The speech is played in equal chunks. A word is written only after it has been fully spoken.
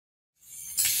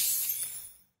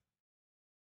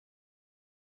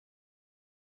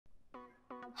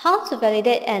How to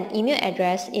validate an email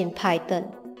address in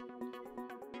Python.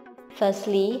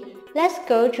 Firstly, let's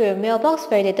go to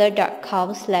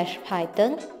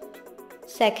MailboxValidator.com/Python.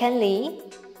 Secondly,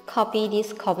 copy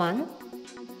this command.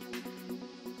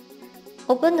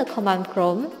 Open the command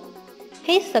prompt,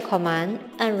 paste the command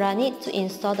and run it to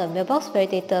install the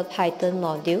MailboxValidator Python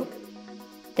module.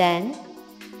 Then,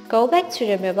 go back to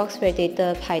the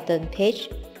MailboxValidator Python page.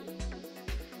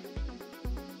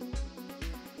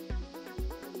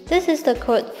 This is the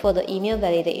code for the email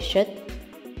validation.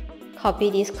 Copy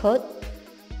this code.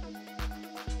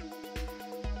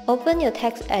 Open your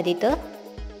text editor.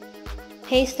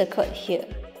 Paste the code here.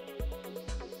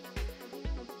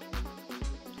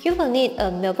 You will need a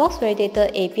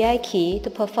MailboxValidator API key to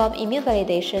perform email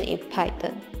validation in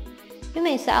Python. You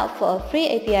may sign up for a free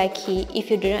API key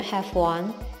if you do not have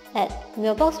one at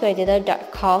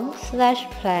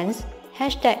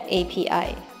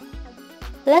MailboxValidator.com/plans#API.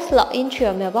 Let's log into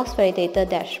your MailboxValidator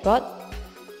dashboard.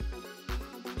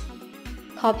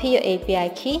 Copy your API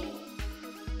key.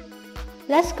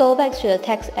 Let's go back to the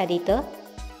text editor.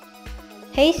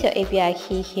 Paste your API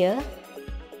key here.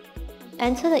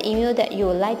 Enter the email that you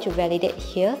would like to validate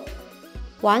here.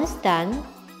 Once done,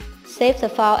 save the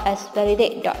file as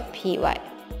validate.py.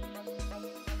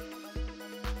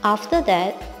 After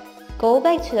that, go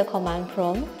back to the command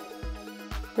prompt.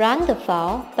 Run the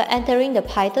file by entering the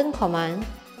Python command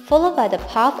followed by the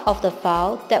path of the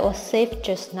file that was saved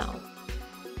just now.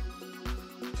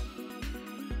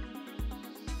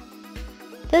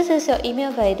 This is your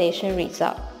email validation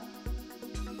result.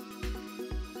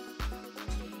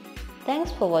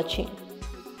 Thanks for watching.